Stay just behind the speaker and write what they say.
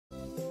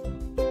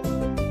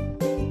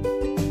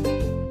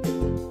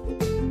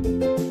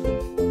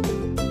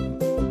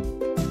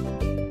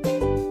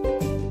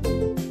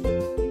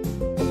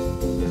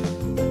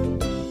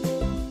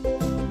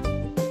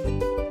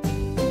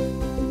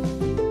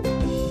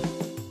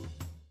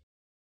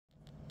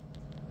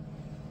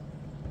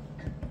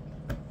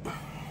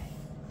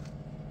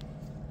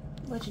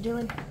What you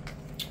doing?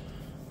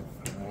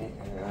 I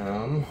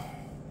am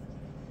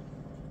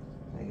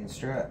making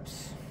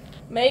straps.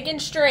 Making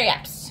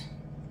straps.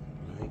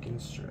 Making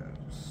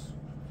straps.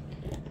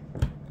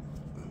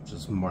 I'm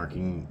just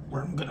marking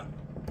where I'm gonna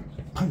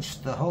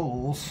punch the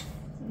holes.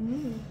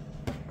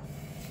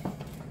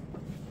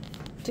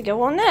 To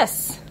go on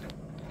this.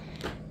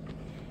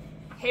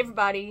 Hey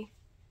everybody,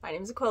 my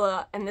name is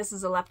Aquila, and this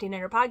is a Lefty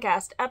Knitter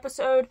podcast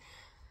episode.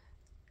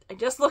 I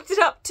just looked it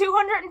up,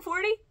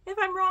 240. If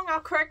I'm wrong, I'll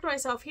correct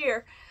myself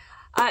here.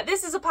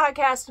 This is a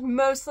podcast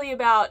mostly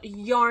about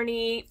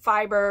yarny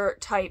fiber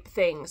type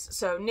things.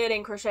 So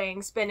knitting,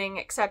 crocheting, spinning,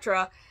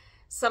 etc.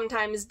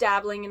 Sometimes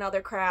dabbling in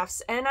other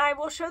crafts. And I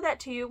will show that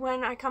to you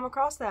when I come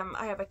across them.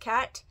 I have a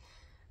cat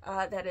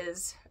that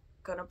is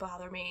gonna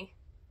bother me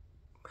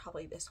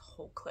probably this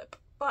whole clip,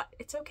 but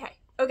it's okay.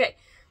 Okay,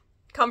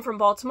 come from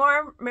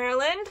Baltimore,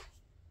 Maryland.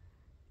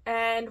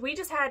 And we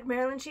just had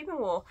Maryland sheep and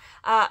wool.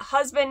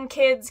 Husband,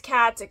 kids,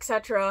 cats,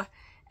 etc.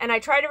 And I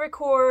try to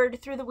record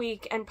through the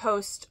week and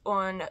post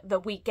on the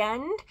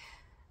weekend.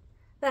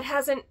 That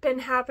hasn't been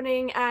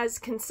happening as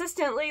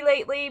consistently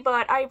lately,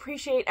 but I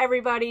appreciate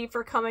everybody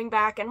for coming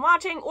back and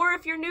watching. Or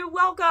if you're new,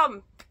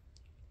 welcome.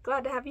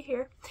 Glad to have you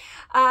here.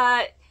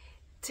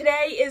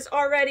 Today is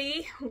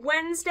already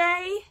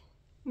Wednesday,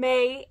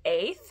 May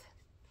 8th.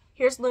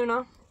 Here's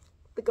Luna,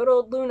 the good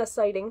old Luna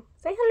sighting.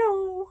 Say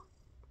hello.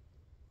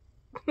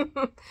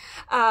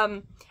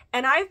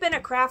 And I've been a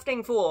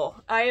crafting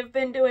fool. I have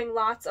been doing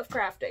lots of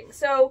crafting.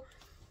 So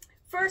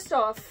first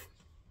off,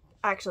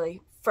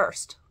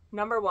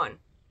 number one,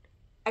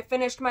 I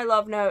finished my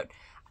love note.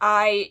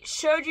 I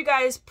showed you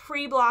guys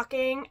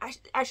pre-blocking.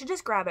 I should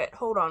just grab it.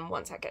 Hold on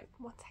one second.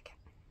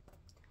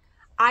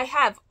 I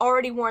have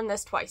already worn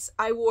this twice.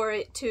 I wore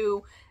it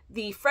to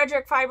the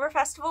Frederick Fiber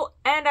Festival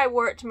and I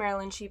wore it to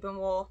Maryland Sheep and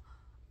Wool.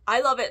 I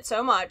love it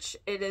so much.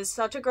 It is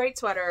such a great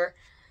sweater,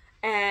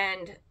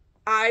 and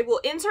I will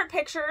insert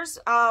pictures.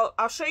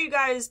 I'll show you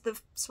guys the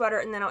sweater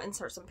and then I'll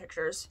insert some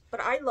pictures. But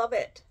I love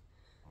it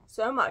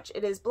so much.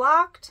 It is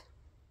blocked.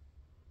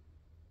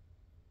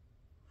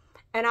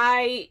 And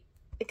I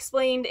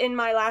explained in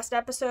my last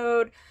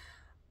episode,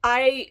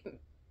 I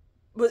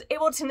was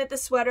able to knit the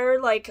sweater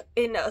like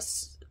in a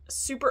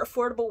super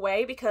affordable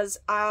way because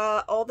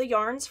all the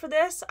yarns for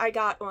this I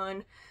got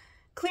on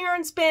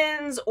clearance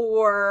bins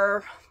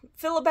or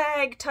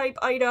fill-a-bag type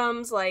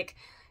items. Like,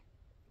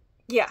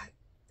 yeah,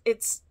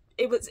 it's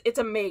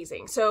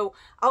amazing. So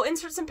I'll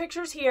insert some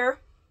pictures here.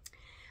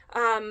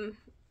 And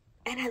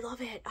I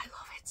love it. I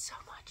love it so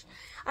much.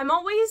 I'm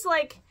always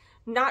like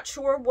not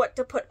sure what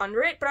to put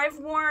under it, but I've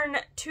worn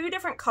two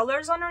different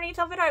colors underneath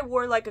of it. I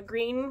wore like a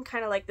green,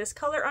 kind of like this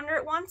color under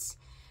it once.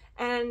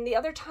 And the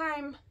other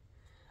time,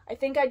 I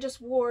think I just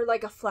wore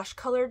like a flesh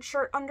colored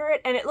shirt under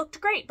it, and it looked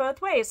great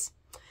both ways.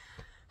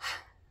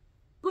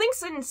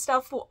 Links and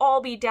stuff will all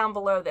be down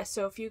below this,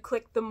 so if you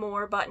click the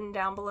more button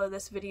down below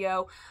this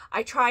video,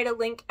 I try to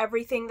link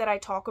everything that I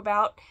talk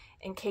about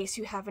in case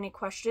you have any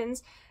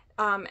questions,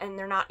 and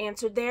they're not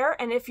answered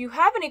there. And if you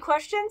have any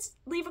questions,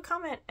 leave a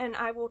comment and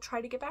I will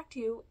try to get back to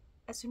you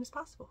as soon as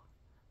possible.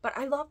 But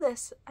I love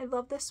this. I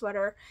love this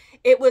sweater.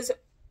 It was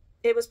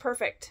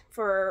perfect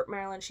for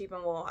Maryland Sheep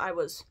and Wool. I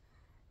was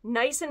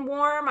nice and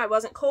warm. I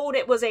wasn't cold.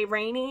 It was a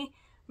rainy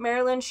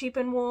Maryland Sheep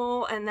and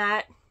Wool, and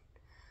that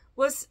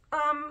was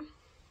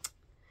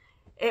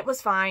it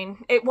was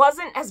fine. It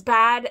wasn't as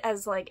bad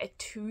as like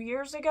 2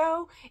 years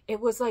ago.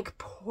 It was like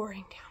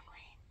pouring down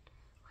rain.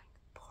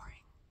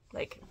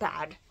 Like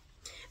bad.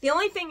 The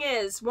only thing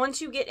is,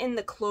 once you get in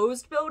the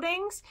closed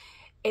buildings,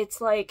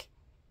 it's like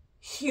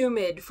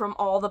humid from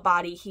all the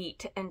body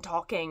heat and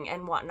talking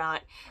and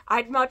whatnot.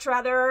 I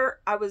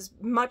was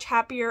much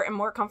happier and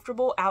more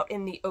comfortable out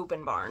in the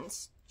open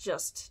barns,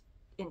 just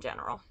in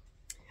general.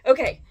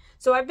 Okay,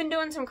 so I've been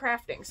doing some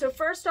crafting. So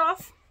first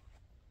off,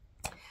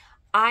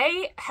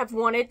 I have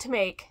wanted to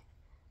make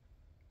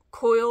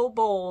coil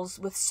bowls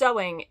with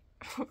sewing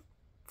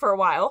for a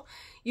while.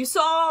 You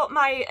saw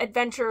my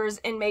adventures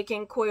in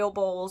making coil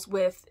bowls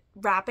with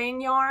wrapping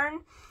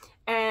yarn,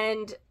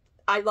 and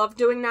I love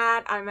doing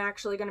that. I'm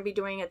actually going to be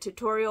doing a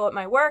tutorial at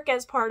my work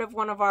as part of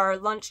one of our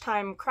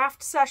lunchtime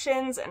craft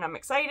sessions, and I'm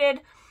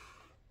excited.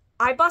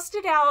 I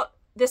busted out,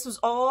 this was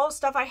all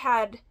stuff I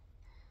had,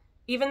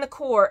 even the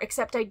core,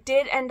 except I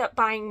did end up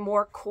buying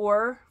more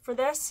core for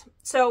this.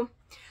 So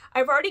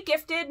I've already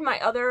gifted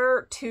my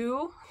other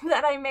two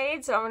that I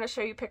made, so I'm going to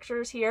show you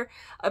pictures here.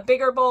 A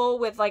bigger bowl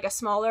with like a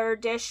smaller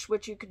dish,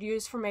 which you could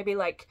use for maybe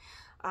like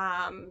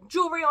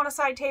jewelry on a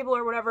side table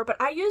or whatever.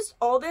 But I used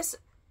all this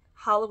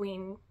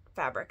Halloween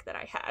fabric that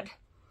I had.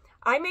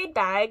 I made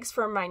bags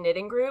for my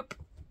knitting group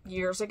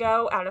years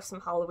ago out of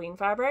some Halloween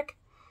fabric,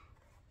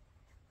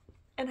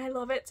 and I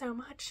love it so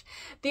much.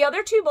 The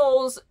other two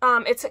bowls,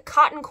 it's a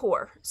cotton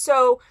core,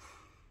 so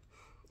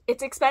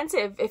it's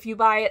expensive if you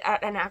buy it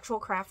at an actual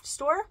craft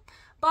store,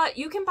 but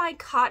you can buy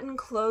cotton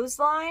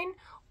clothesline,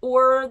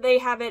 or they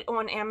have it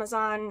on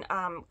Amazon,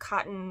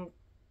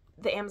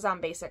 the Amazon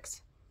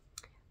Basics.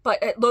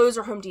 But at Lowe's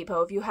or Home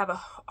Depot, if you have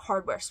a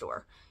hardware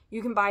store,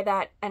 you can buy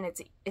that, and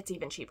it's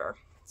even cheaper.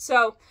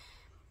 So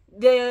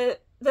the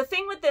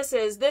thing with this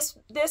is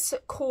this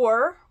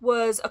core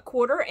was a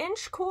 1/4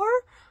 inch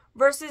core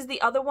versus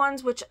the other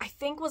ones, which I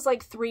think was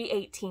like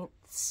 3/18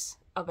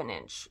 of an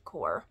inch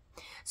core.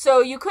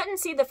 So you couldn't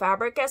see the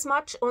fabric as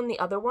much on the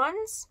other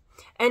ones.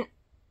 And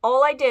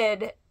all I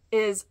did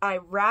is I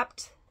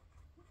wrapped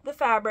the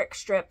fabric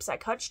strips, I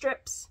cut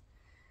strips,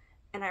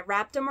 and I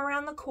wrapped them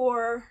around the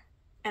core,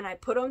 and I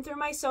put them through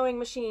my sewing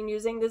machine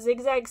using the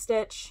zigzag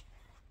stitch.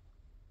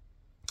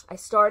 I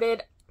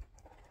started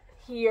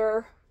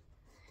here,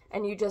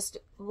 and you just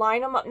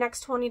line them up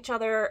next to each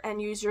other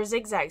and use your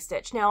zigzag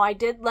stitch. Now, I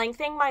did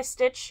lengthen my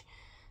stitch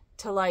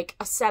to like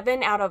a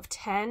 7 out of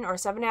 10 or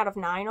 7 out of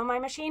 9 on my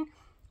machine.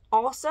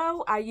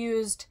 Also, I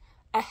used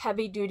a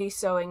heavy-duty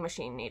sewing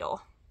machine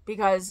needle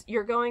because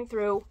you're going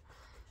through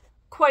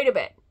quite a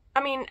bit.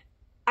 I mean,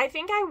 I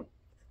think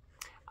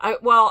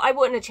well, I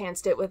wouldn't have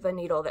chanced it with a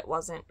needle that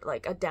wasn't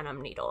like a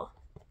denim needle.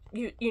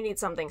 You need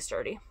something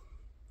sturdy.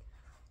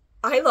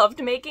 I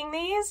loved making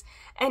these,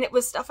 and it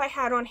was stuff I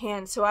had on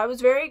hand, so I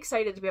was very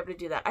excited to be able to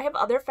do that. I have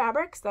other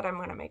fabrics that I'm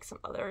going to make some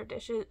other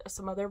dishes,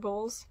 some other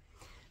bowls.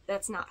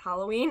 That's not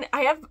Halloween.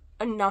 I have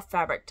enough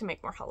fabric to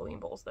make more Halloween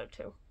bowls, though,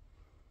 too.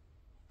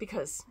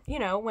 Because, you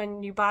know,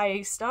 when you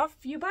buy stuff,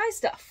 you buy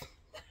stuff.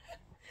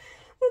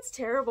 That's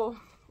terrible.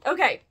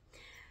 Okay.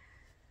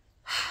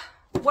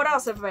 What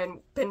else have I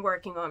been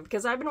working on?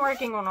 Because I've been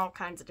working on all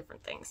kinds of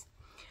different things.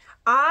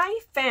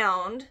 I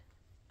found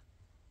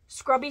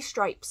Scrubby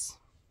stripes.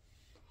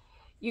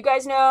 You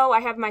guys know I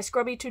have my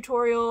Scrubby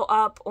tutorial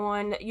up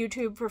on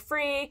YouTube for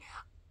free.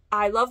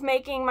 I love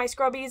making my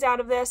Scrubbies out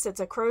of this. It's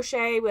a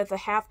crochet with a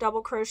half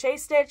double crochet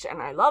stitch,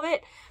 and I love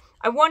it.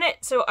 I want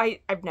it, so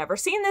I've never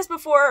seen this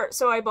before,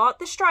 so I bought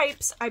the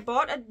stripes. I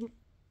bought a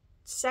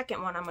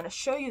second one. I'm going to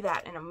show you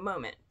that in a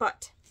moment.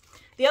 But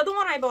the other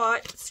one I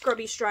bought,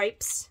 Scrubby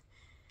stripes.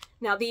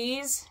 Now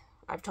these,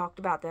 I've talked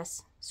about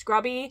this.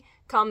 Scrubby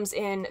comes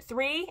in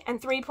 3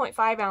 and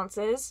 3.5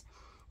 ounces.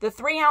 The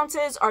 3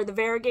 ounces are the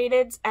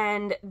variegateds,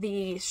 and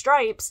the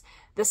stripes,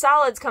 the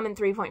solids, come in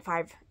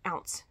 3.5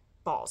 ounce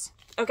balls.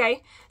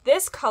 Okay,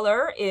 this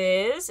color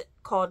is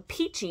called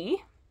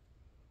Peachy,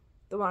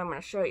 the one I'm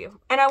going to show you.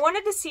 And I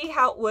wanted to see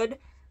how it would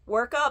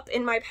work up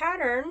in my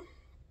pattern,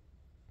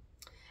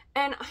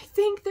 and I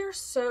think they're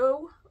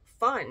so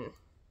fun.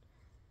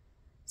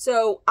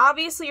 So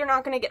obviously you're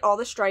not going to get all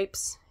the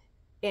stripes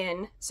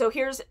in. So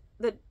here's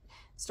the,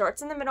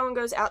 starts in the middle and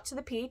goes out to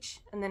the peach,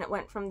 and then it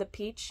went from the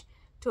peach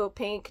to a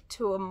pink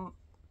to a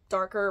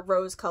darker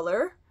rose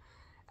color,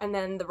 and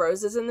then the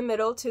rose is in the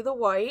middle to the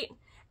white,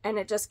 and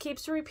it just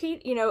keeps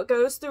repeat, you know, it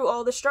goes through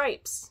all the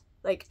stripes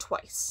like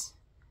twice,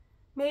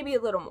 maybe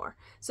a little more.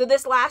 So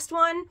this last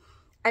one,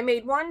 I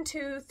made 1,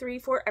 2, 3,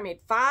 4, I made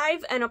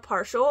 5 and a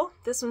partial.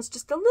 This one's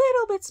just a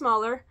little bit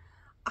smaller.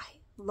 I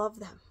love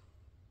them.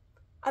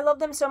 I love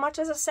them so much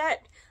as a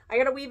set. I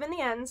gotta weave in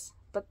the ends,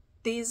 but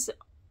these,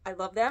 I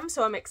love them,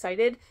 so I'm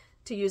excited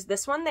to use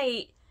this one.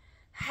 They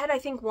had, I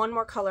think, one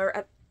more color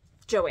at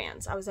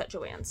Joann's. I was at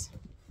Joann's.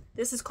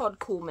 This is called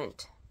Cool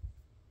Mint.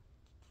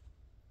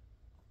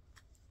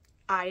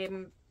 I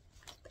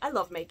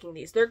love making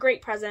these. They're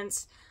great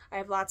presents. I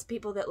have lots of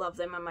people that love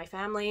them in my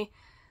family,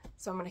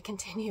 so I'm going to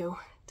continue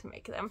to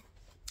make them.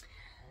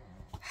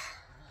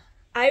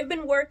 I've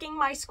been working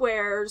my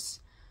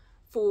squares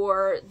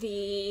for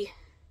the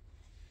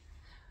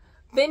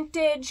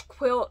Vintage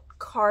Quilt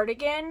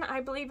Cardigan,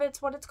 I believe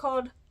it's what it's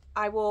called.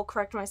 I will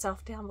correct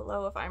myself down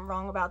below if I'm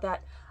wrong about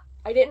that.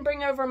 I didn't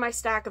bring over my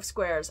stack of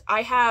squares.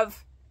 I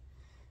have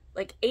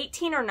like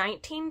 18 or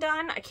 19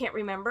 done. I can't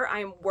remember.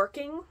 I'm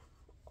working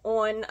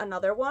on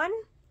another one,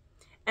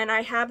 and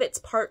I have its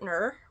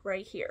partner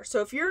right here.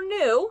 So if you're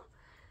new,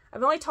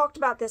 I've only talked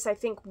about this, I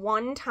think,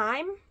 one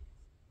time.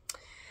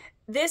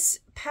 This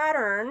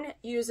pattern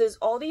uses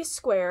all these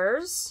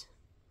squares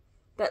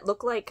that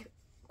look like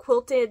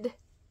quilted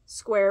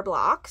square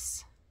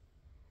blocks,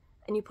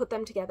 and you put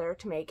them together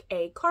to make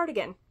a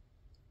cardigan.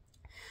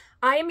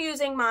 I am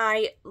using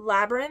my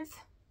Labyrinth,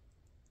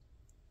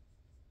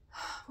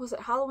 was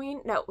it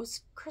Halloween? No, it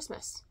was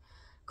Christmas.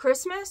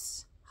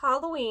 Christmas,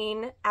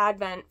 Halloween,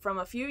 Advent from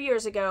a few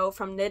years ago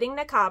from Knitting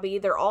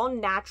Niqabi. They're all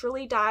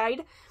naturally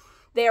dyed.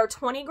 They are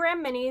 20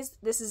 gram minis.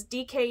 This is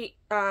DK,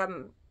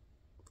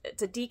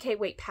 it's a DK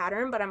weight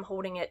pattern, but I'm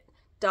holding it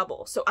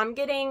double. So I'm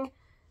getting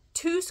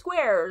 2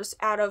 squares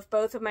out of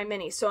both of my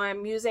minis. So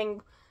I'm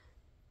using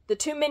the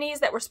 2 minis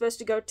that were supposed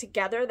to go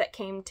together that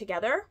came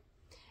together,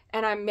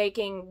 and I'm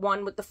making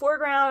one with the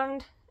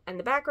foreground and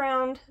the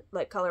background,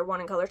 like color 1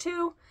 and color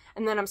 2,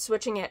 and then I'm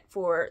switching it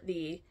for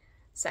the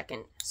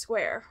second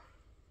square.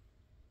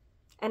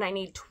 And I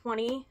need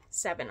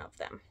 27 of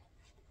them.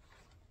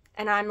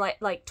 And I'm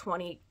like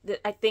 20,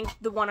 I think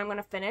the one I'm going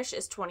to finish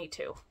is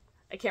 22.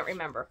 I can't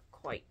remember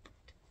quite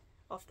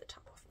off the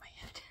top of my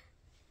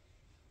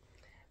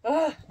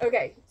head.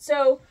 Okay,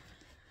 so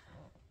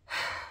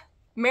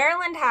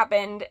Maryland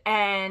happened,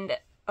 and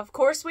of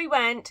course we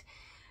went.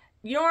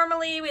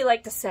 Normally we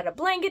like to set a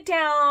blanket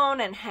down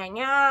and hang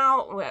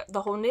out.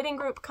 The whole knitting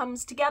group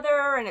comes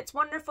together and it's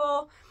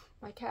wonderful.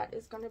 My cat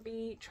is going to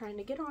be trying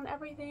to get on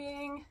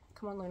everything.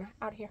 Come on, Luna,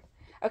 out of here.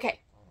 Okay.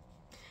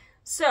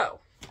 So,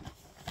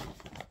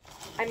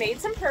 I made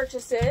some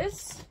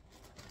purchases.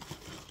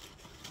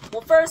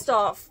 Well, first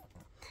off,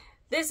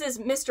 this is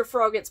Mr.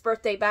 Froggett's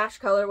birthday bash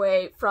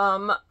colorway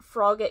from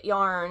Froggett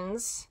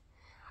Yarns.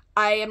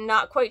 I am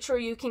not quite sure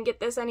you can get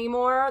this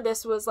anymore.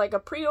 This was like a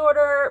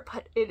pre-order,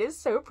 but it is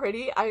so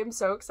pretty. I am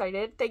so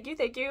excited. Thank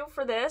you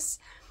for this.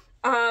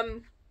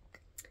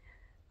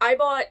 I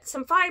bought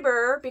some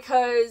fiber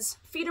because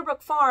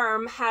Feederbrook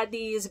Farm had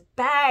these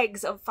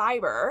bags of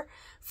fiber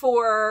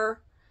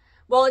for,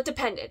 well, it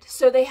depended.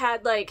 So they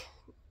had like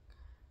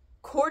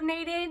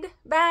coordinated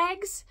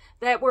bags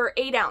that were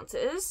 8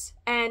 ounces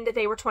and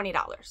they were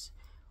 $20.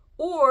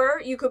 Or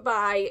you could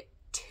buy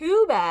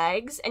 2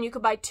 bags and you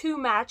could buy 2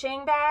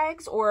 matching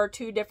bags or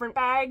 2 different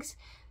bags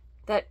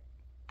that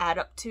add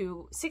up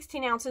to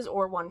 16 ounces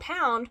or 1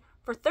 pound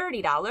for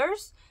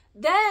 $30.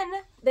 Then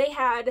they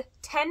had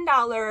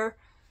 $10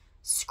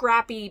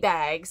 scrappy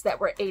bags that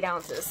were 8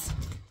 ounces.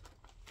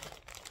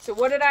 So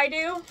what did I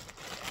do?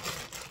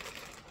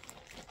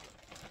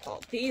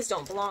 Well, these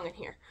don't belong in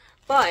here.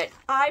 But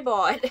I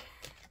bought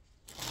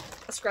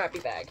a scrappy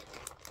bag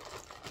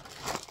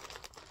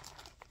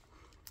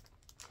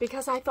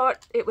because I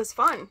thought it was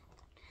fun.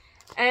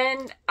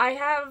 And I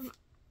have,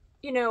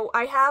 you know,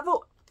 I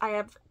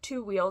have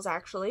 2 wheels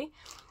actually,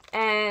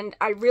 and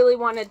I really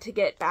wanted to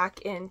get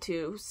back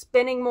into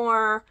spinning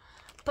more.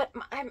 But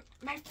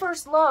my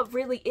first love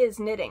really is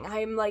knitting.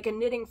 I'm like a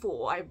knitting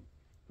fool.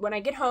 When I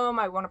get home,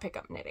 I want to pick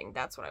up knitting.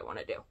 That's what I want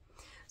to do.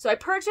 So I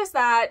purchased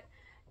that.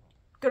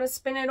 Gonna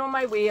spin it on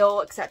my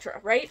wheel, etc.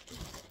 Right?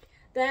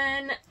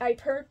 Then I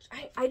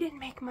didn't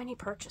make many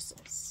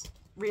purchases,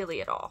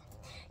 really at all.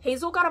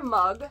 Hazel got a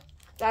mug.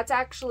 That's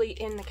actually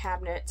in the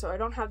cabinet, so I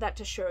don't have that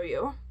to show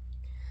you.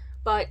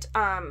 But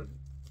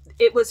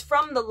it was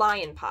from the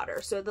Lion Potter.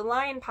 So the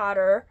Lion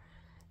Potter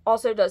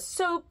also does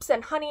soaps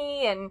and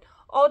honey and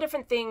all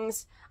different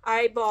things.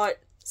 I bought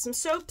some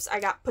soaps. I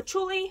got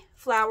patchouli,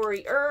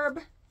 flowery herb,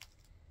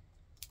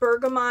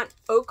 bergamot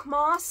oak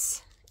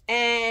moss,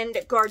 and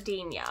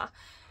gardenia.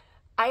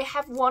 I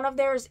have one of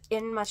theirs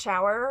in my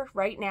shower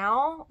right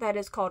now that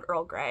is called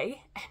Earl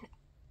Grey, and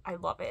I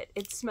love it.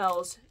 It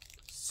smells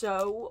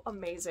so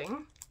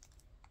amazing.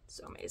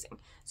 So amazing.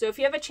 So if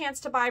you have a chance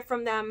to buy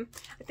from them,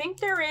 I think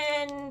they're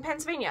in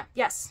Pennsylvania.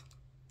 Yes.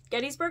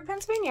 Gettysburg,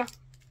 Pennsylvania.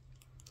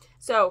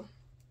 So,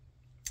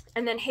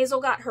 and then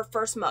Hazel got her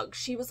first mug.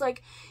 She was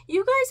like,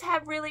 you guys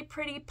have really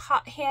pretty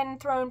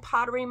hand-thrown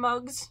pottery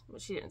mugs. Well,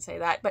 she didn't say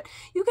that, but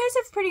you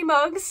guys have pretty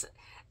mugs.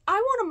 I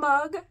want a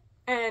mug.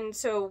 And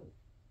so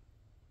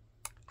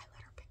I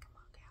let her pick a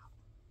mug out.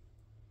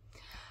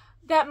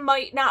 That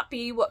might not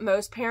be what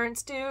most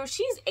parents do.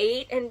 She's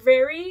 8 and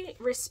very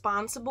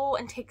responsible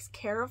and takes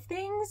care of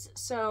things.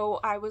 So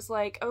I was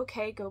like,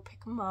 okay, go pick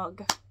a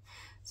mug.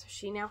 So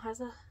she now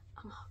has a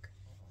mug.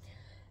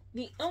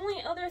 The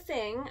only other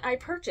thing I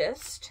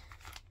purchased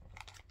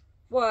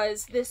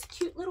was this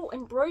cute little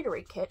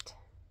embroidery kit.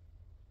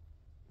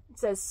 It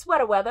says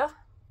sweater weather.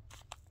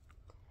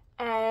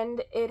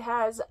 And it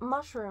has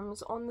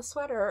mushrooms on the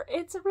sweater.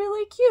 It's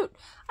really cute.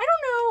 I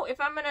don't know if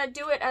I'm going to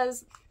do it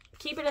as,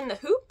 keep it in the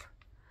hoop,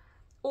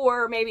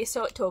 or maybe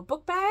sew it to a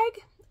book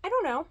bag. I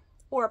don't know.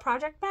 Or a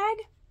project bag.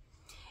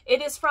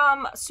 It is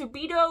from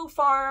Seeburger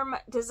Farm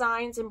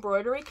Designs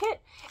Embroidery Kit.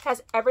 It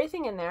has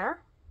everything in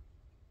there.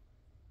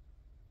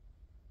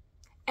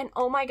 And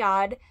oh my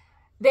god,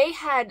 they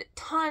had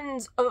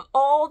tons of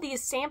all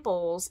these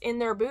samples in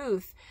their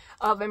booth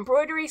of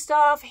embroidery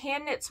stuff,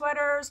 hand knit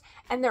sweaters,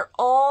 and they're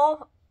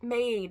all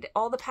made.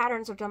 All the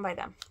patterns are done by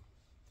them.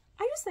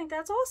 I just think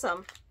that's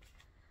awesome.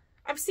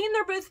 I've seen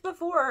their booth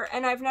before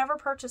and I've never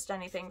purchased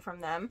anything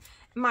from them.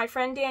 My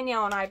friend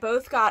Danielle and I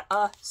both got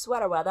a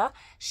sweater weather.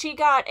 She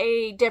got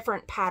a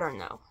different pattern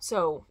though.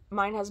 So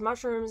mine has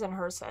mushrooms and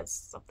hers has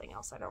something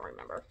else. I don't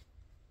remember.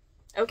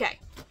 Okay.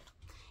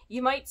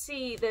 You might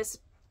see this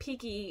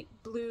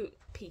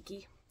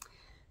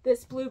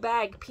this blue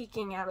bag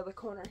peeking out of the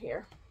corner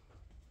here.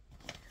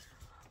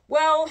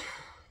 Well,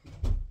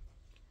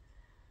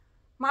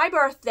 my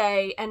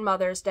birthday and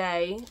Mother's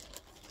Day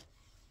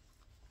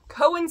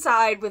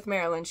coincide with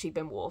Maryland Sheep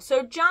and Wool.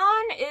 So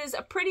John is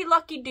a pretty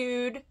lucky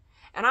dude,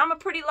 and I'm a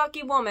pretty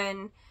lucky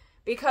woman,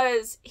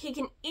 because he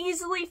can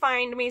easily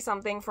find me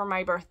something for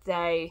my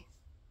birthday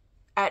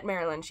at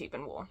Maryland Sheep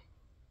and Wool.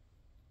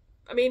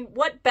 I mean,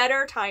 what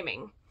better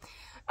timing?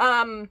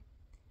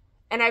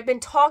 And I've been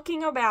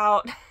talking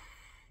about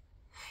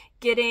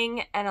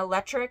getting an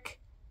electric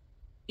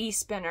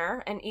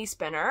e-spinner,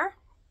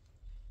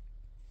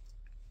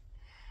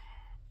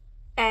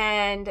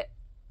 and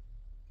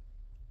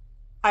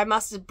I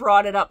must have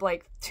brought it up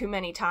like too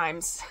many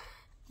times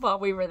while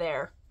we were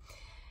there.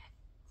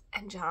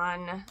 And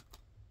John,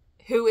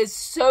 who is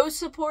so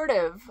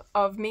supportive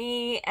of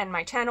me and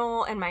my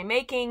channel and my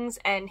makings,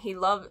 and he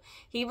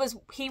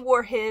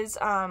wore his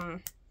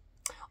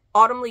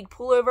Autumn League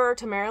pullover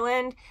to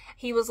Maryland.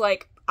 He was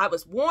like, I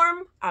was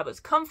warm, I was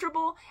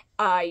comfortable,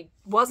 I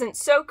wasn't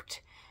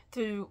soaked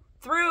through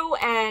through,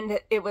 and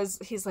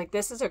he's like,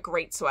 this is a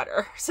great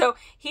sweater. So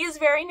he is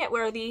very knit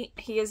worthy.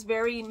 He is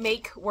very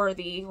make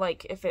worthy.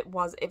 Like if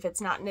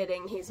it's not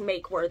knitting, he's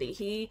make worthy.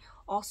 He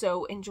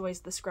also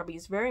enjoys the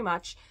scrubbies very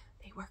much.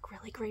 They work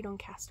really great on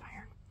cast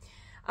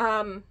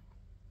iron.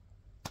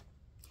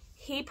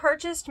 He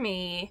purchased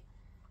me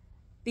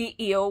the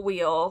eel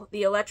wheel,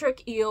 the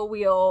electric eel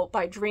wheel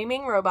by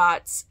Dreaming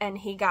Robots, and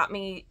he got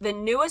me the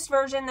newest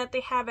version that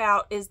they have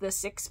out is the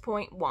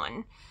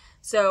 6.1.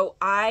 So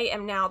I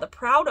am now the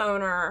proud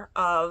owner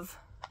of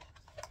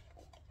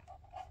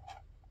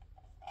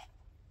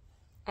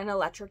an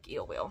electric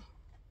eel wheel.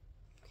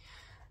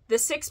 The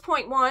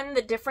 6.1,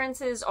 the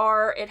differences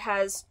are it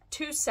has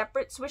 2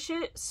 separate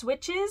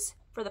switches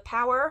for the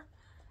power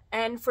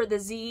and for the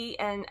Z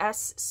and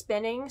S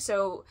spinning.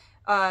 So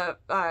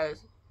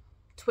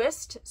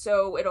twist,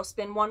 so it'll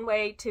spin one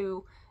way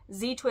to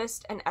Z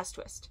twist and S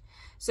twist.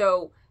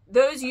 So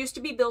those used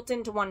to be built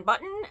into one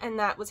button, and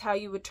that was how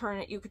you would turn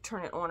it. You could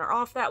turn it on or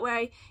off that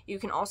way. You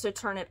can also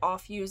turn it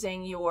off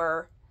using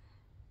your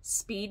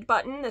speed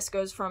button. This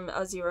goes from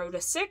a 0 to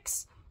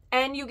 6,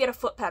 and you get a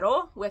foot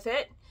pedal with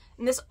it.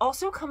 And this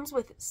also comes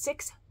with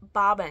 6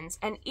 bobbins,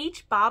 and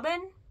each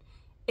bobbin,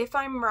 if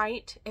I'm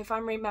right, if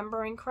I'm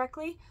remembering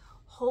correctly,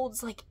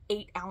 holds like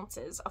 8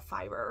 ounces of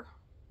fiber.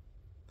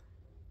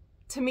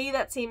 To me,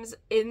 that seems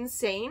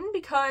insane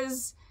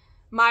because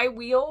my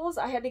wheels,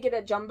 I had to get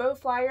a jumbo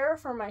flyer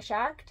for my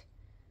shaft,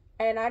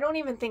 and I don't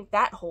even think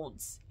that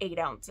holds 8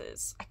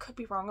 ounces. I could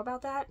be wrong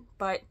about that,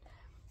 but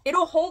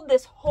it'll hold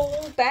this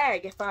whole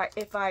bag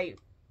if I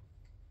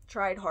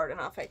tried hard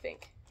enough, I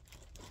think.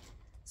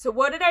 So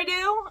what did I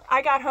do?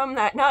 I got home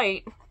that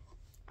night.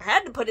 I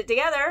had to put it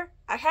together.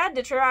 I had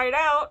to try it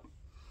out.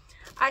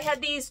 I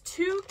had these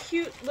 2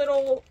 cute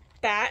little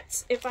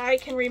bats. If I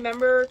can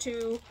remember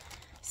to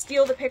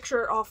steal the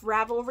picture off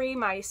Ravelry,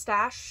 my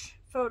stash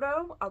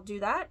photo, I'll do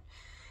that.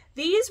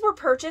 These were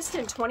purchased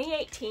in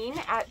 2018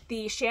 at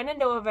the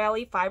Shenandoah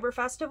Valley Fiber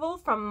Festival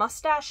from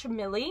Mustache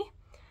Millie.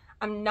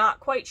 I'm not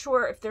quite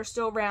sure if they're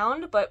still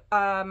around, but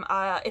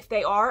if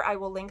they are, I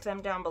will link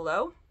them down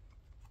below.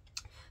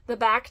 The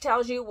back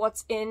tells you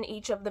what's in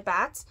each of the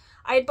bats.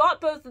 I had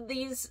bought both of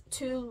these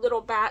 2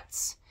 little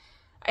bats,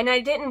 and I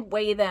didn't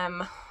weigh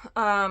them.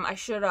 I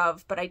should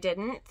have, but I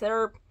didn't.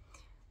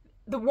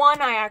 The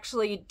one I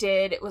actually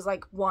did, it was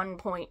like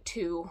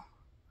 1.2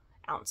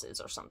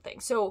 ounces or something.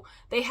 So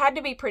they had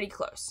to be pretty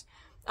close.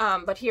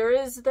 But here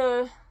is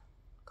the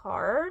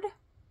card.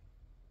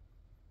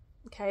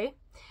 Okay.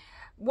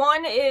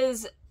 One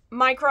is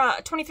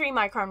 23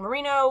 micron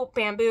merino,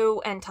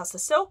 bamboo, and tussa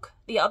silk.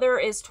 The other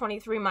is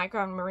 23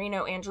 micron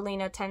merino,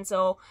 Angelina,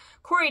 Tencel,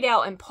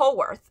 Corriedale, and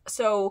Polworth.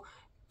 So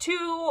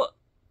 2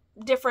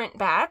 different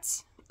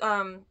bats.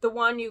 The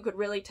one you could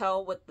really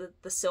tell with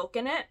the silk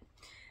in it.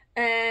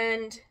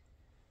 And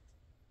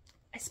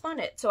I spun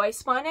it. So I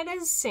spun it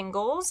as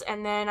singles,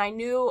 and then I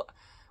knew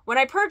when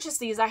I purchased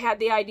these, I had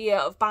the idea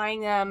of buying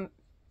them,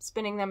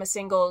 spinning them as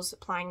singles,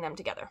 applying them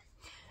together.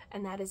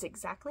 And that is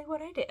exactly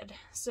what I did.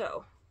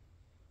 So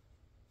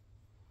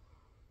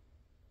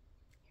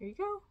here you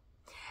go.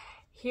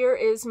 Here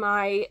is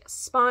my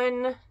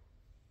spun.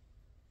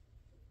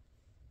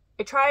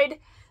 I tried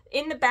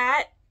in the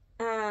bat.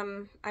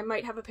 I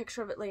might have a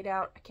picture of it laid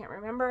out. I can't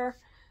remember.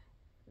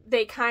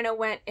 They kind of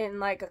went in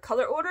like a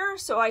color order,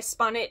 so I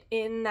spun it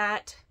in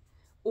that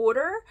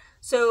order.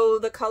 So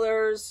the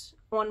colors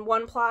on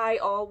one ply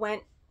all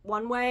went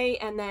one way,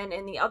 and then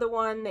in the other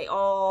one they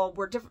all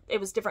were different. It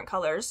was different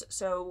colors,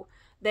 so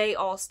they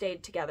all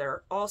stayed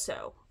together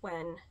also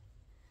when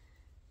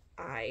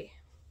I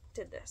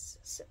did this.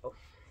 So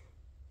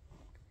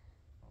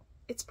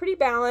it's pretty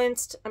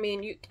balanced. I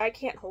mean, I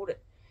can't hold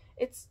it.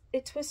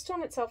 It twists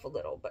on itself a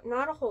little, but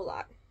not a whole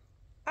lot.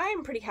 I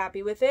am pretty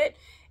happy with it.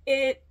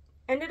 It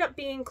ended up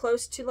being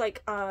close to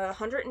like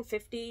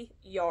 150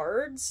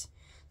 yards.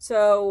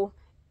 So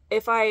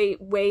if I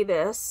weigh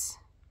this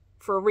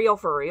for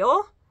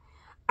real,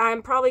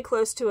 I'm probably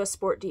close to a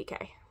Sport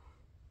DK.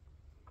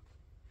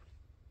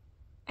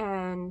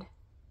 And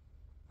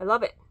I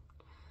love it.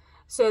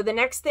 So the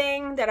next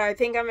thing that I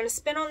think I'm going to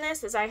spin on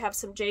this is I have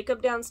some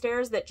Jacob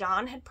downstairs that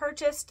John had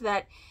purchased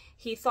that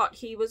he thought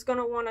he was going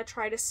to want to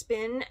try to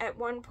spin at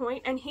one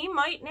point. And he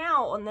might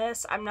now on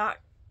this. I'm not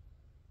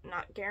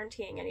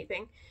guaranteeing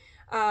anything.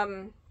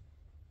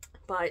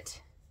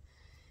 But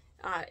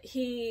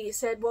he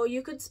said, well,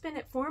 you could spin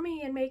it for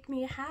me and make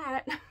me a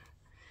hat.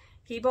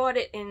 He bought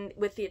it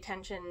with the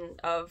intention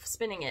of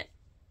spinning it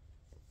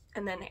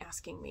and then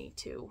asking me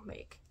to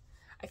make.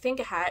 I think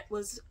a hat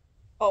was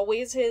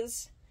always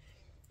his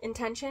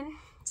intention.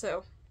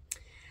 So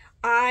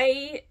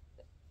I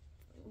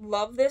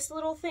love this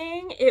little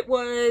thing. It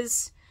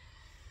was,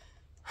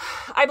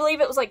 I believe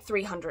it was like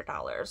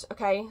 $300.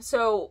 Okay.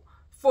 So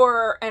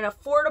for an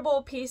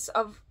affordable piece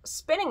of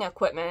spinning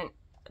equipment,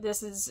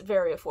 this is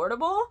very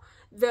affordable.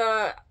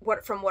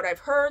 From what I've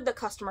heard, the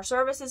customer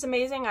service is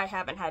amazing. I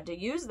haven't had to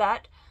use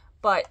that,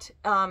 but,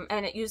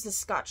 and it uses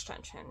Scotch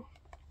tension.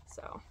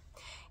 So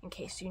in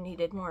case you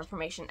needed more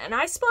information. And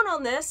I spun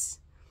on this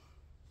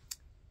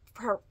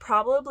for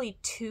probably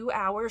 2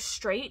 hours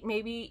straight,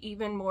 maybe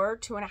even more,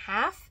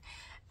 2.5.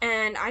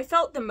 And I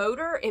felt the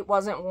motor, it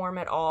wasn't warm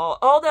at all.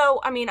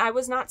 Although, I mean, I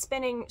was not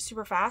spinning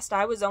super fast.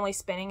 I was only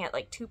spinning at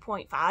like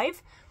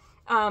 2.5.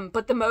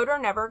 But the motor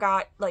never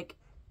got like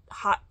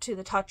hot to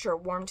the touch or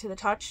warm to the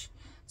touch.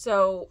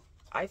 So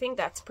I think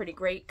that's pretty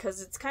great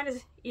because it's kind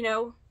of, you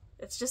know,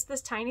 it's just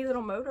this tiny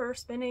little motor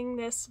spinning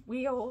this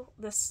wheel,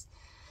 this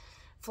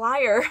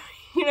flyer,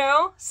 you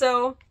know?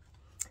 So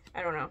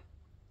I don't know.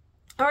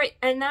 All right.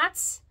 And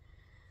that's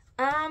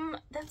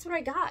what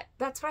I got.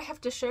 That's what I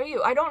have to show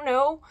you. I don't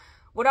know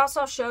what else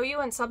I'll show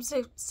you in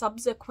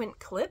subsequent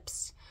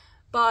clips,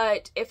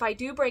 but if I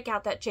do break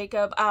out that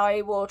Jacob,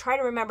 I will try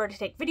to remember to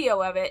take video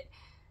of it,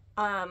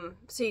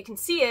 so you can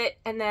see it,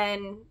 and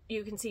then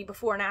you can see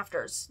before and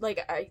afters.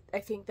 Like, I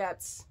think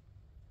that's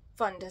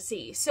fun to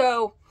see.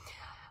 So,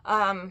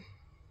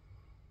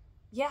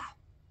 yeah,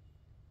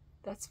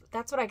 that's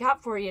what I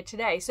got for you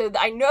today. So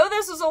I know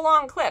this was a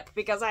long clip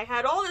because I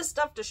had all this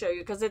stuff to show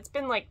you because it's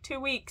been like 2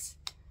 weeks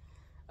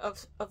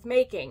of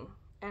making,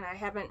 and I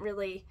haven't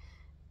really...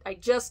 I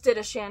just did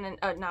a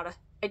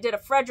I did a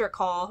Frederick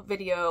haul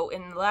video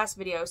in the last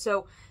video,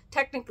 so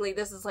technically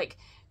this is like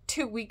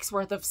 2 weeks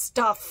worth of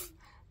stuff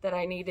that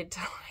I needed to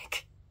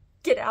like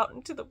get out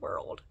into the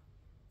world.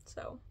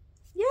 So,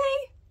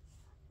 yay!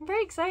 I'm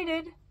very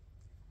excited.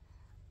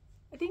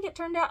 I think it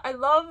turned out, I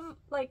love,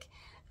 like,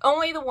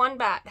 only the one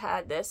bat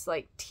had this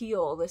like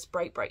teal, this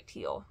bright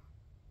teal.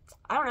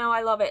 I don't know,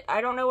 I love it. I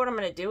don't know what I'm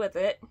gonna do with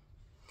it.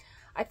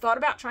 I thought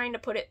about trying to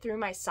put it through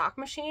my sock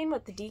machine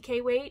with the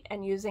DK weight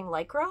and using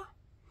Lycra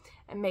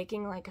and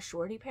making like a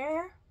shorty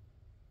pair.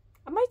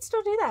 I might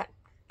still do that.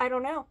 I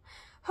don't know.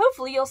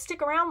 Hopefully you'll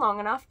stick around long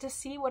enough to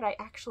see what I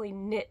actually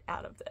knit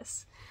out of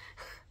this.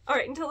 All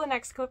right, until the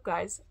next clip,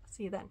 guys.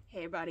 See you then. Hey,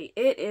 everybody.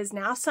 It is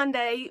now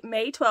Sunday,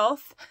 May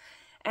 12th,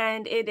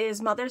 and it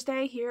is Mother's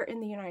Day here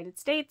in the United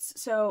States.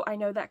 So I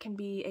know that can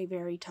be a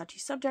very touchy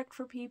subject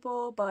for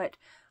people, but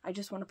I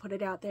just want to put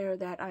it out there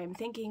that I am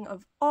thinking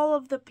of all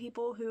of the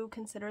people who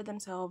consider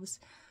themselves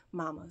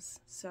mamas.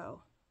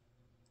 So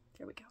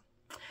there we go.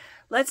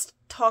 Let's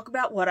talk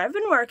about what I've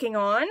been working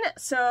on.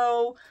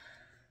 So,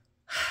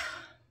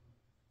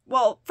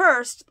 well,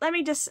 first, let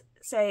me just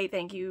say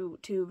thank you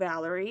to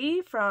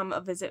Valorie from A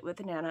Visit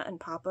with Nana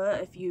and Papa.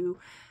 If you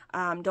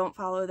don't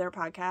follow their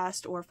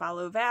podcast or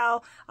follow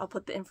Val, I'll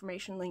put the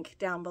information link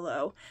down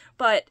below.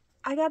 But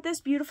I got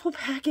this beautiful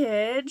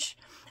package.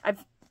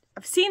 I've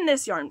seen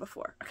this yarn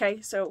before,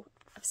 okay? So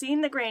I've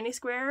seen the Granny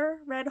Square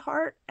red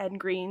heart and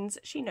greens.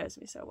 She knows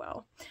me so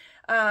well.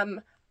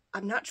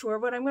 I'm not sure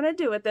what I'm going to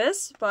do with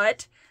this,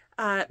 but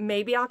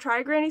maybe I'll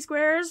try Granny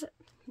Squares.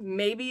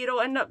 Maybe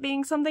it'll end up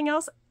being something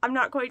else. I'm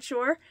not quite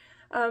sure.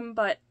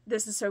 But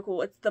this is so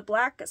cool. It's the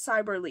Black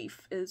Cyber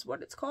Leaf is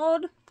what it's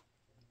called.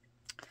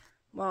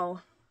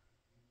 Well,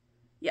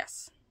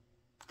 yes.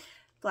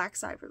 Black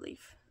Cyber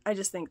Leaf. I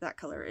just think that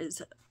color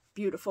is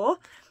beautiful.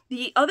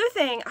 The other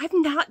thing, I've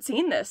not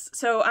seen this,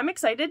 so I'm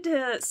excited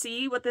to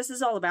see what this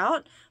is all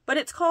about, but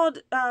it's called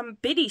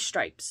Biddy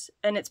Stripes,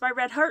 and it's by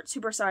Red Heart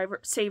Super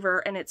Saver,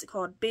 and it's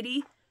called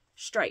Biddy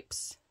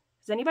Stripes.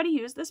 Has anybody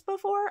used this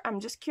before?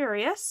 I'm just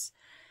curious.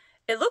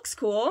 It looks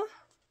cool,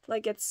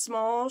 like it's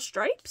small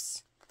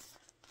stripes.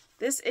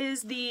 This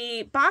is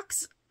the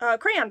box,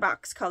 crayon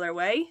box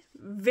colorway,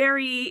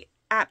 very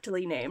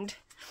aptly named.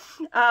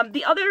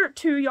 The other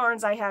two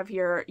yarns I have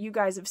here, you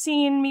guys have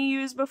seen me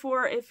use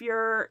before if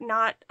you're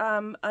not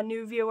a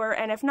new viewer,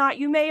 and if not,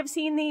 you may have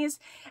seen these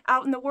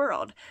out in the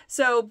world.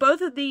 So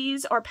both of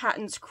these are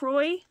Patons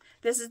Croy.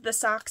 This is the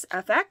Socks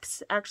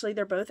FX. Actually,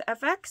 they're both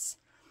FX.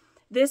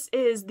 This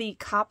is the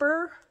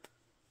Copper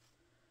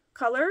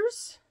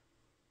Colors.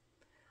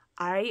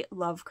 I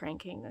love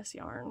cranking this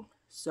yarn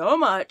so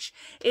much.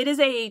 It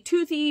is a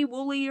toothy,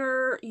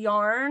 woolier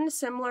yarn,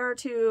 similar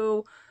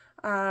to...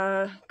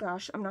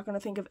 gosh, I'm not going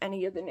to think of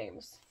any of the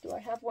names. Do I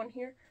have one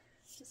here?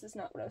 This is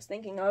not what I was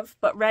thinking of.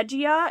 But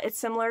Regia, it's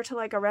similar to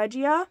like a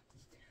Regia.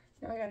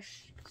 Now I gotta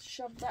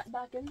shove that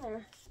back in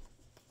there.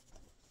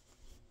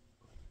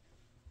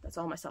 That's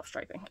all my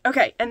self-striping.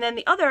 Okay, and then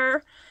the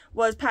other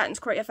was Patons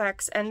Croy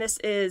FX, and this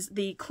is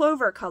the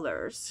Clover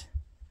Colors.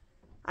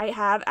 I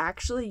have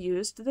actually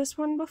used this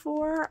one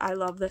before. I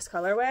love this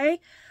colorway.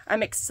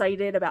 I'm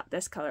excited about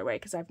this colorway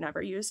because I've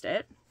never used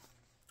it.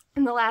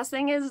 And the last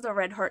thing is the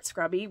Red Heart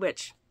Scrubby,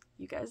 which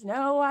you guys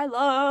know I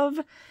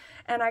love.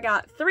 And I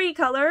got 3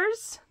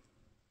 colors.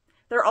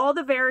 They're all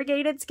the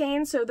variegated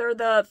skeins, so they're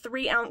the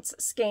 3-ounce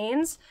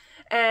skeins.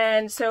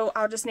 And so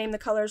I'll just name the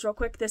colors real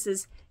quick. This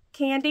is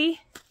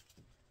Candy,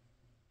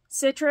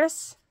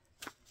 Citrus,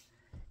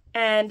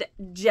 and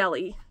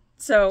Jelly.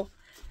 So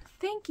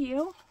thank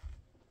you.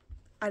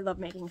 I love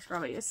making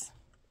scrubbies.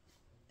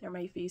 There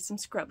may be some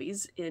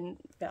scrubbies in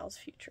Val's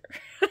future.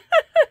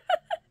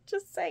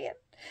 Just saying.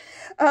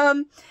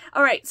 All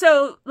right,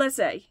 so let's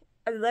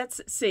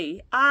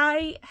see.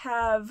 I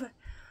have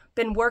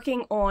been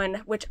working on,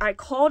 which I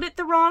called it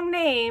the wrong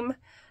name,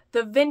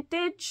 the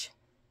Vintage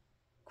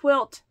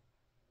Quilt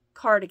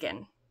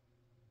Cardigan.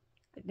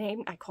 I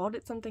I called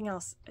it something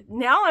else.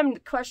 Now I'm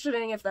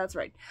questioning if that's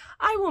right.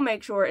 I will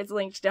make sure it's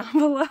linked down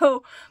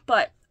below.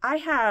 But I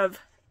have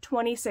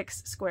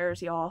 26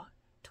 squares, y'all.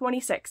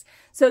 26.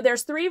 So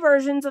there's 3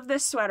 versions of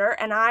this sweater,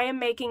 and I am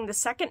making the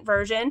second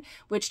version,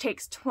 which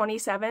takes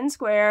 27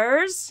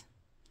 squares.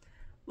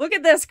 Look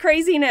at this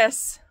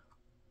craziness.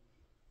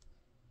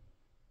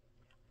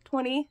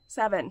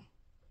 27.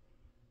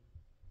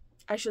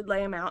 I should lay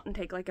them out and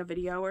take like a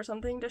video or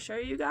something to show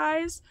you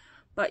guys.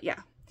 But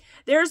yeah,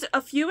 there's a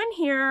few in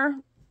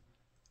here,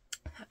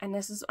 and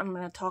this is, I'm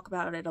going to talk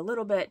about it a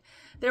little bit.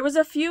 There was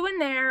a few in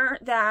there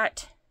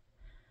that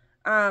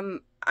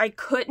I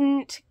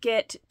couldn't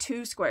get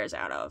 2 squares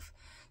out of.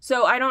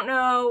 So I don't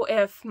know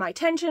if my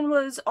tension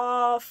was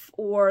off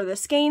or the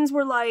skeins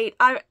were light.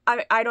 I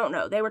don't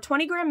know. They were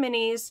 20 gram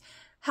minis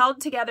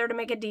held together to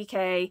make a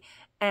DK,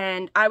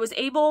 and I was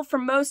able for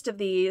most of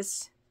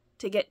these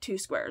to get 2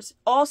 squares.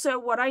 Also,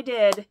 what I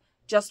did,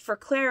 just for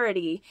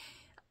clarity,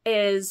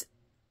 is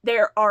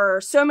there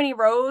are so many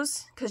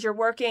rows because you're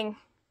working.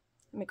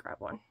 Let me grab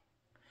one.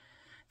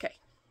 Okay.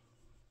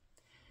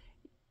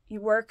 You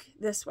work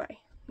this way.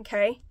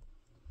 Okay.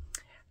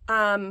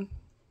 On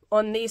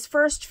these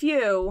first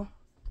few,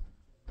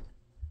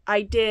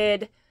 I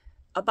did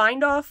a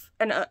bind off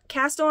and a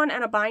cast on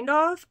and a bind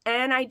off,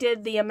 and I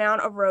did the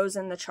amount of rows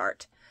in the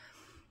chart.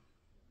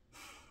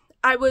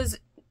 I was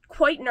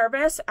quite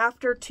nervous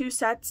after 2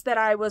 sets that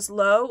I was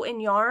low in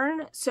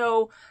yarn,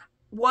 so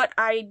what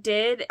I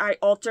did, I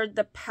altered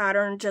the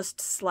pattern just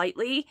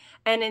slightly,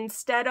 and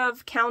instead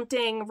of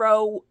counting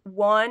row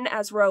 1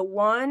 as row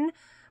 1,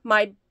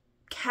 my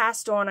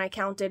cast on I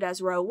counted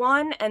as row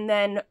 1, and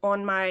then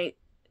on my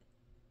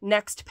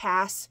next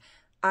pass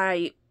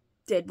I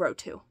did row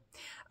 2.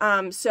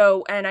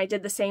 And I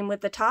did the same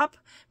with the top,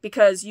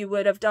 because you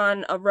would have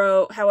done a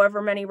row,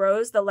 however many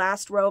rows, the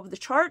last row of the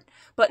chart,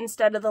 but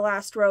instead of the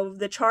last row of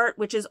the chart,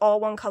 which is all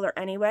one color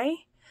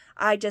anyway,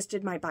 I just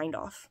did my bind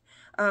off.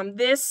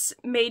 This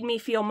made me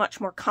feel much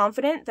more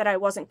confident that I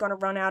wasn't going to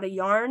run out of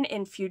yarn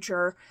in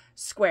future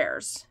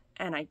squares,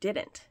 and I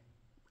didn't.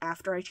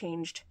 After I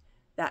changed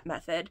that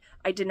method,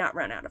 I did not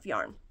run out of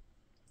yarn.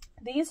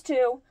 These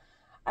 2,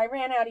 I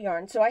ran out of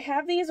yarn, so I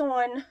have these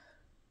on.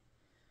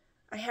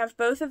 I have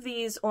both of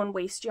these on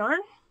waste yarn.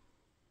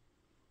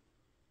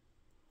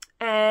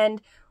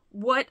 And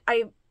what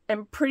I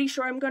am pretty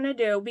sure I'm going to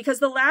do, because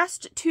the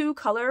last 2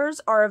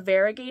 colors are a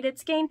variegated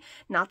skein.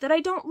 Not that I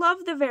don't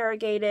love the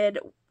variegated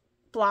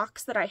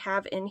blocks that I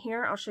have in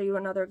here. I'll show you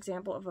another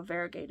example of a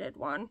variegated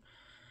one.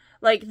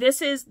 Like,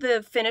 this is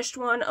the finished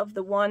one of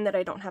the one that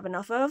I don't have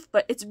enough of,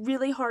 but it's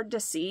really hard to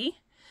see.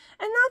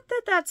 And not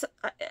that that's,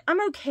 I'm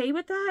okay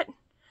with that.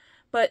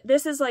 But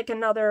this is like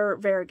another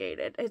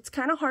variegated. It's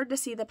kind of hard to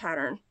see the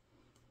pattern.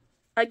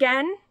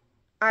 Again,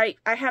 I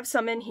have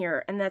some in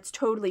here, and that's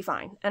totally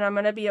fine. And I'm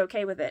going to be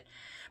okay with it.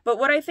 But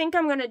what I think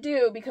I'm going to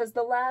do, because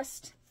the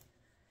last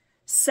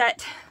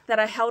set that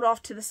I held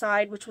off to the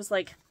side, which was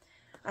like,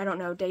 I don't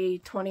know, day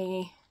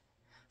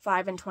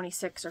 25 and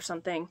 26 or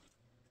something.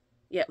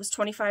 Yeah, it was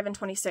 25 and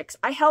 26.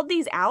 I held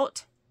these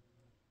out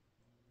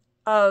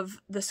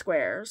of the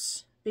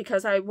squares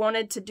because I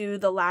wanted to do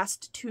the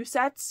last 2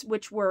 sets,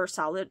 which were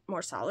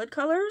more solid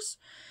colors.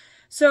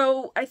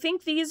 So I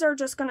think these are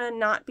just gonna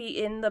not be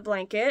in the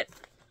blanket.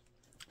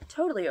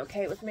 Totally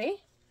okay with me.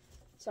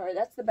 Sorry,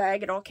 that's the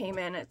bag it all came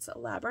in. It's a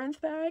labyrinth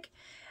bag.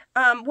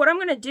 What I'm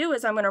gonna do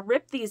is I'm gonna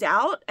rip these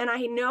out, and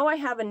I know I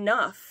have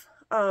enough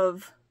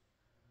of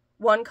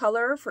one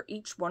color for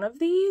each one of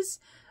these.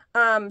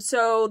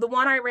 So the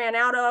one I ran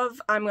out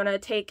of, I'm going to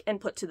take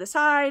and put to the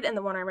side, and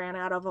the one I ran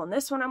out of on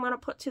this one, I'm going to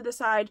put to the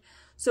side.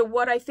 So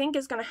what I think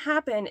is going to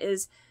happen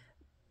is,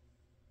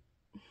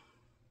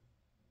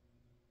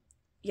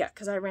 yeah,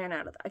 because I ran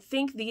out of that. I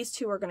think these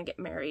 2 are going to get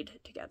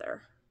married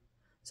together.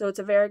 So it's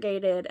a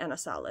variegated and a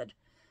solid.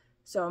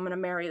 So I'm going to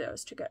marry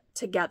those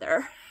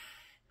together.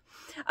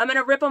 I'm going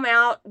to rip them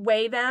out,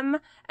 weigh them,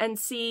 and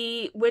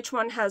see which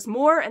one has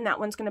more, and that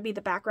one's going to be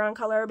the background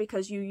color,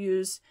 because you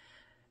use,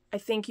 I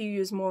think you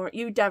use more,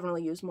 you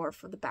definitely use more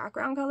for the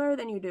background color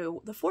than you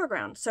do the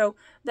foreground. So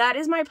that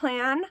is my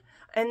plan,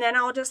 and then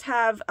I'll just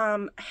have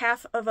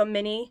half of a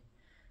mini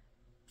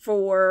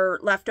for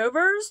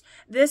leftovers.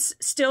 This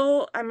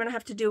still, I'm going to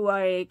have to do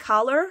a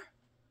collar,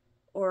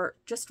 or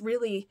just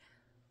really,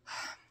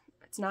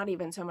 it's not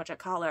even so much a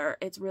collar,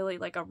 it's really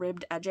like a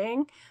ribbed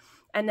edging.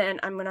 And then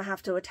I'm going to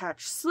have to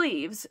attach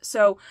sleeves.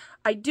 So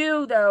I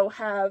do, though,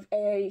 have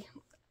I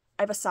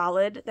have a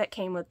solid that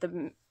came with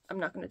the, I'm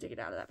not going to dig it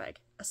out of that bag,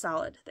 a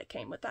solid that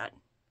came with that.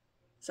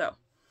 So,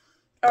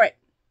 all right.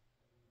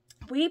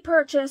 We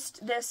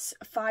purchased this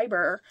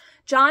fiber.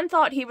 John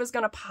thought he was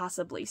going to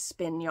possibly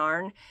spin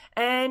yarn,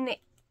 and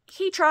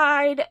he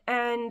tried,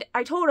 and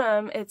I told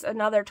him it's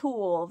another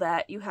tool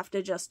that you have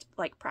to just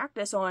like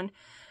practice on.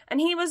 And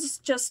he was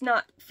just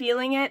not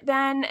feeling it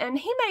then, and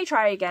he may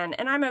try again,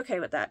 and I'm okay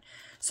with that.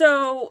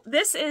 So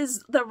this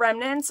is the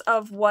remnants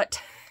of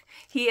what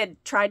he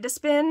had tried to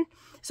spin.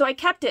 So I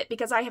kept it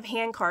because I have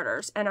hand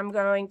carders, and I'm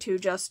going to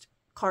just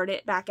card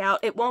it back out.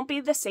 It won't be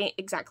the same,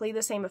 exactly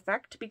the same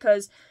effect,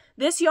 because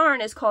This yarn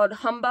is called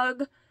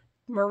Humbug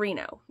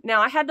Merino.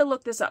 Now, I had to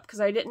look this up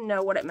because I didn't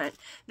know what it meant.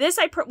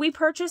 We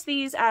purchased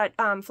these at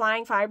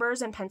Flying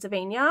Fibers in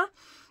Pennsylvania,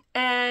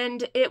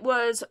 and it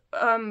was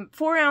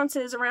 4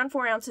 ounces, around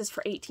 4 ounces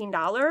for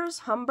 $18.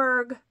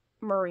 Humbug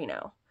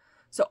Merino.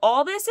 So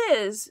all this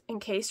is,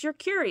 in case you're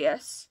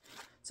curious,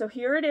 so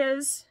here it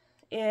is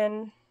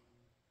in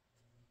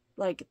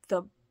like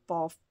the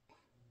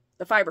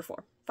fiber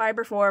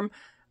form.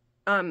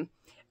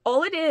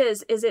 All it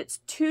is it's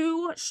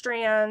 2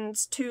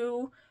 strands,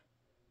 two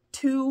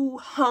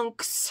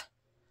hunks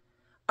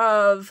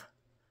of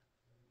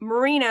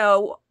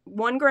merino,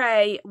 1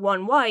 gray,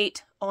 1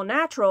 white, all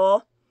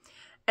natural.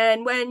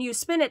 And when you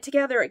spin it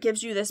together, it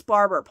gives you this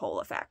barber pole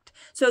effect.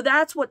 So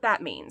that's what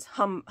that means,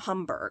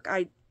 Humbug.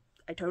 I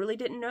totally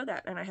didn't know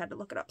that, and I had to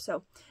look it up.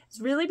 So it's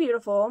really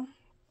beautiful.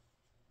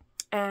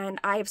 And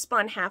I have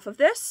spun half of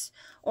this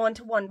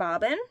onto 1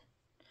 bobbin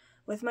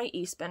with my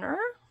e-spinner.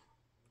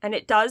 And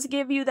it does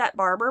give you that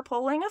barber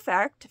pulling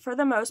effect for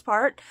the most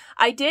part.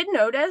 I did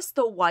notice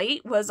the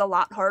white was a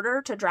lot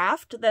harder to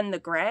draft than the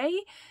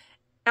gray.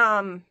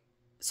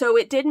 So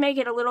it did make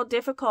it a little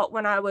difficult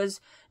when I was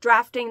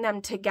drafting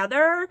them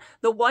together.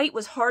 The white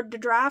was hard to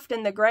draft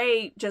and the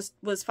gray just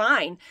was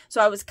fine.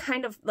 So I was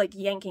kind of like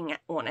yanking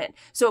on it.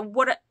 So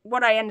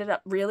what I ended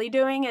up really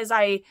doing is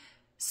I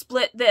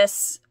split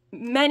this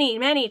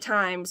many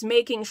times,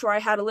 making sure I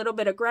had a little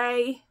bit of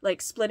gray,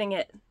 like splitting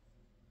it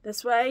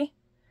this way.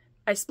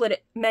 I split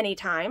it many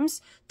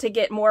times to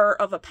get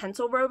more of a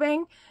pencil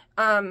roving,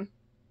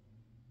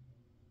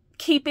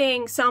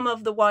 keeping some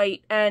of the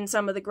white and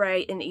some of the gray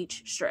in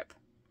each strip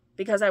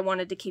because I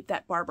wanted to keep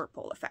that barber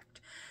pole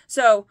effect.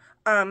 So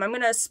I'm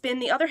going to spin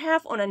the other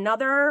half on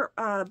another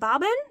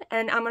bobbin,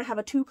 and I'm going to have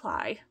a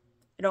 2-ply.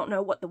 I don't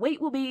know what the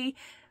weight will be,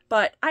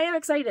 but I am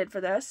excited for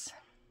this.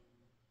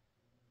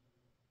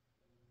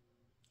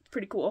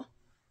 Pretty cool.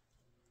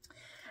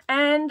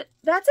 And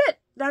that's it.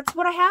 That's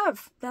what I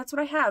have. That's what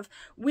I have.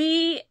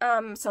 We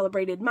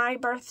celebrated my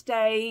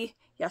birthday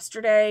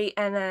yesterday,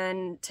 and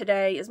then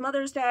today is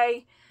Mother's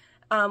Day.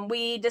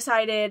 We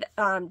decided,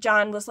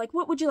 John was like,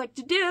 what would you like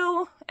to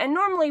do? And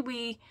normally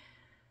we,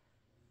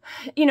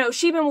 you know,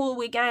 Sheep and Wool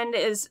weekend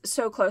is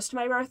so close to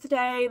my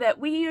birthday that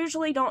we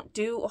usually don't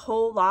do a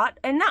whole lot.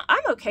 And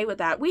I'm okay with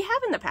that. We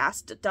have in the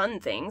past done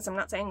things. I'm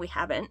not saying we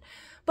haven't.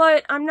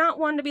 But I'm not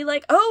one to be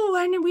like, oh,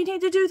 we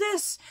need to do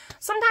this.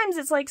 Sometimes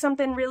it's like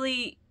something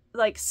really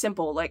like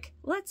simple, like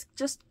let's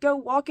just go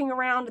walking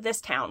around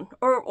this town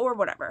or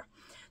whatever.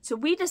 So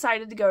we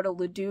decided to go to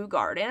Laden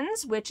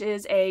Gardens, which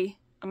is I'm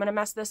going to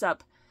mess this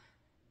up.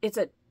 It's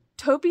a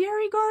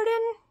topiary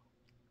garden?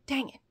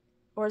 Dang it.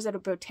 Or is it a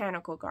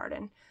botanical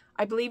garden?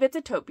 I believe it's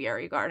a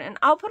topiary garden.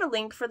 I'll put a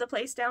link for the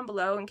place down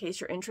below in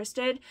case you're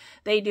interested.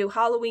 They do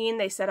Halloween.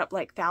 They set up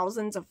like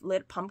thousands of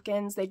lit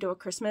pumpkins. They do a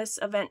Christmas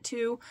event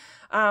too.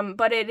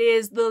 But it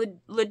is, the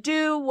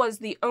Ladew was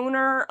the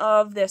owner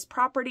of this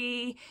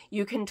property.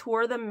 You can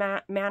tour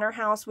the manor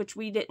house, which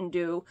we didn't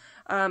do.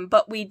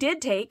 But we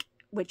did take,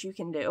 which you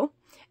can do,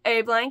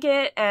 a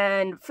blanket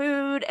and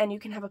food, and you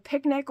can have a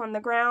picnic on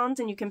the grounds,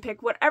 and you can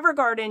pick whatever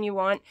garden you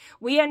want.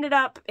 We ended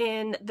up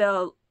in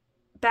the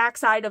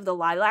backside of the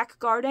lilac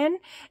garden,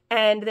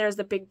 and there's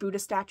the big Buddha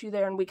statue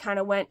there, and we kind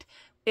of went,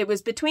 it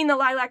was between the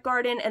lilac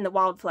garden and the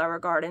wildflower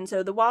garden.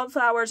 So the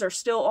wildflowers are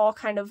still all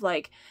kind of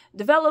like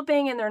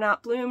developing and they're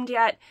not bloomed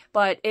yet,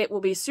 but it will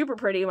be super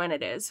pretty when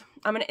it is.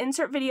 I'm going to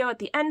insert video at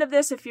the end of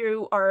this if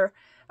you are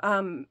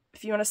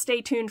if you want to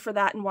stay tuned for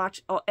that and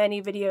watch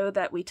any video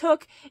that we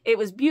took. It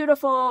was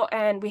beautiful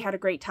and we had a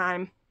great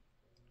time,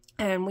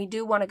 and we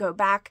do want to go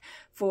back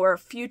for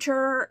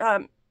future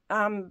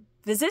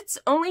visits,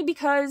 only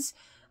because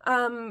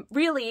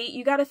really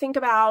you got to think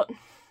about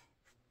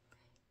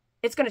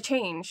it's going to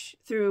change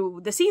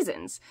through the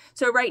seasons.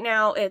 So right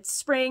now it's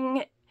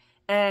spring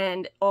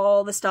and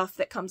all the stuff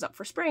that comes up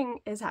for spring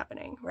is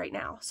happening right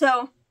now.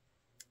 So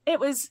it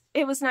was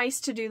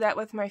nice to do that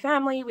with my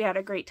family. We had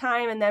a great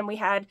time, and then we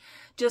had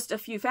just a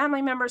few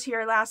family members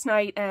here last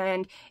night,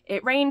 and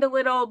it rained a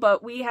little,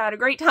 but we had a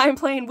great time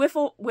playing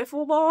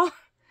wiffle ball.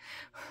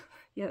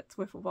 Yeah, it's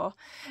wiffle ball.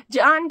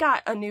 John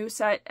got a new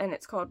set, and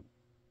it's called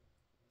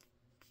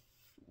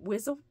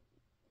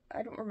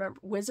I don't remember.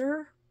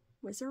 Wizard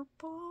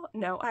ball?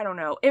 No, I don't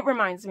know. It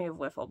reminds me of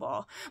wiffle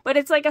ball, but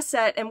it's like a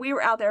set, and we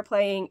were out there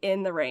playing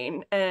in the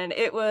rain, and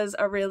it was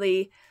a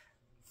really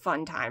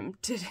fun time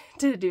to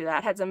do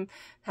that.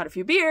 Had a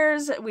few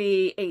beers,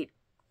 we ate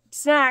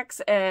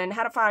snacks and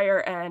had a fire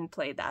and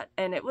played that,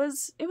 and it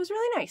was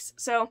really nice.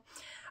 So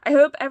I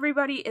hope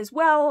everybody is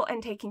well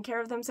and taking care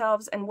of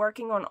themselves and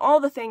working on all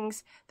the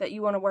things that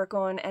you want to work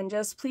on, and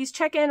just please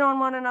check in on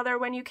one another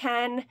when you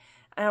can,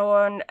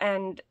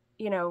 and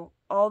you know,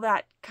 all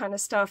that kind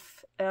of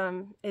stuff.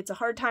 It's a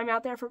hard time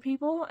out there for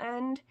people,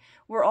 and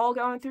we're all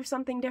going through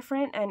something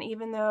different, and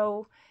even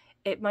though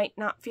it might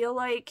not feel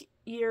like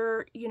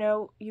you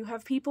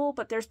have people,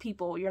 but there's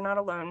people. You're not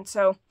alone.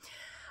 So,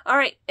 all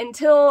right,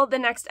 until the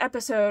next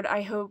episode,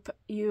 I hope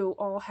you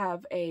all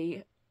have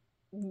a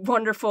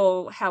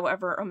wonderful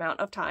however amount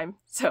of time.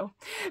 So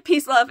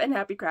peace, love, and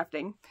happy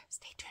crafting.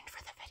 Stay tuned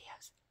for the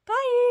videos.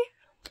 Bye!